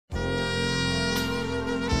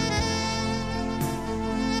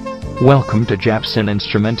Welcome to Japsin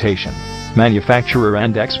Instrumentation, manufacturer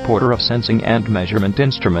and exporter of sensing and measurement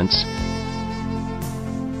instruments.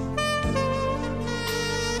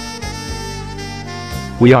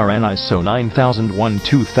 We are an ISO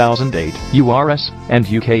 9001-2008 URS and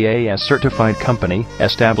UKAS certified company,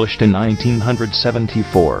 established in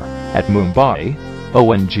 1974 at Mumbai.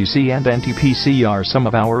 ONGC and NTPC are some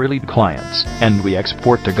of our elite clients, and we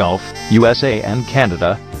export to Gulf, USA and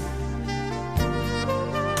Canada.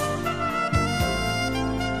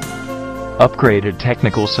 Upgraded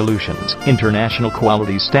technical solutions, international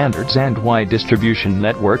quality standards and wide distribution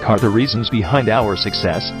network are the reasons behind our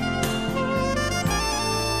success.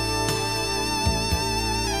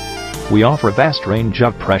 We offer a vast range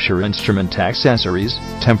of pressure instrument accessories,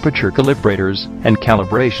 temperature calibrators, and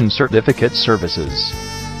calibration certificate services.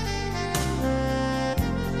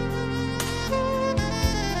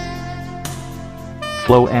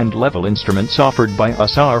 Flow and level instruments offered by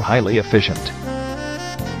us are highly efficient.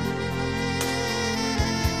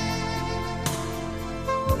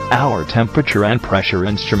 Our temperature and pressure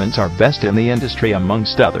instruments are best in the industry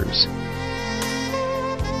amongst others.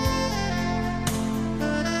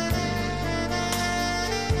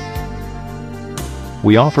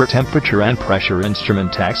 We offer temperature and pressure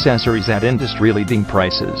instrument accessories at industry-leading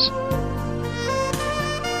prices.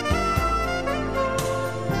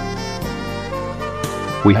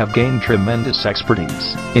 We have gained tremendous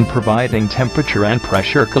expertise in providing temperature and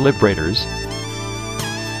pressure calibrators.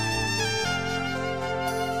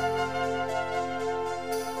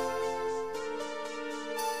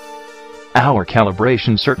 Our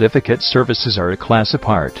calibration certificate services are a class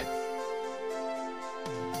apart.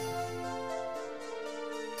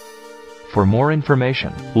 For more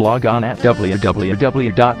information, log on at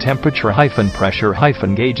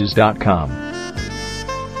www.temperature-pressure-gauges.com.